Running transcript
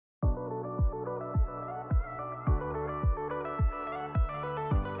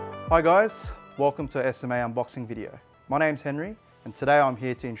Hi guys, welcome to a SMA unboxing video. My name's Henry and today I'm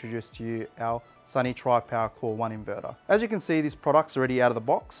here to introduce to you our Sunny Tripower CORE1 inverter. As you can see, this product's already out of the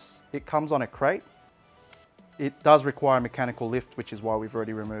box. It comes on a crate. It does require a mechanical lift, which is why we've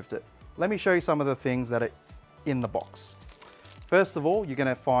already removed it. Let me show you some of the things that are in the box. First of all, you're going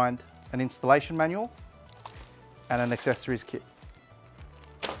to find an installation manual and an accessories kit.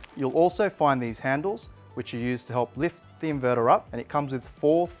 You'll also find these handles, which are used to help lift the inverter up, and it comes with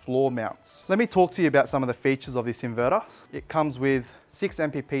 4 floor mounts. Let me talk to you about some of the features of this inverter. It comes with 6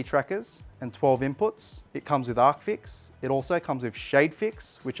 MPP trackers and 12 inputs. It comes with arc fix. It also comes with shade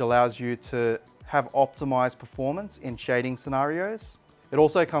fix, which allows you to have optimized performance in shading scenarios. It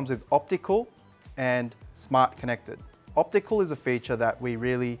also comes with OptiCool and smart connected. OptiCool is a feature that we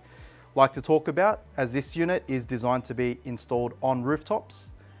really like to talk about, as this unit is designed to be installed on rooftops.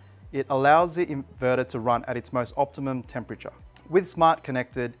 It allows the inverter to run at its most optimum temperature. With Smart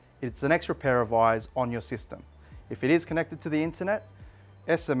Connected, it's an extra pair of eyes on your system. If it is connected to the internet,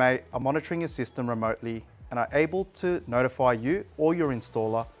 SMA are monitoring your system remotely and are able to notify you or your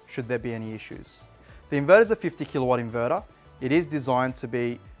installer should there be any issues. The inverter is a 50 kilowatt inverter. It is designed to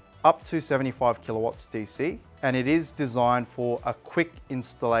be up to 75 kilowatts DC, and it is designed for a quick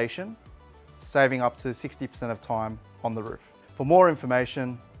installation, saving up to 60% of time on the roof. For more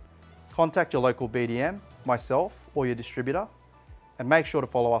information, contact your local BDM, myself, or your distributor, and make sure to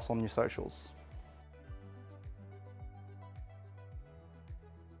follow us on your socials.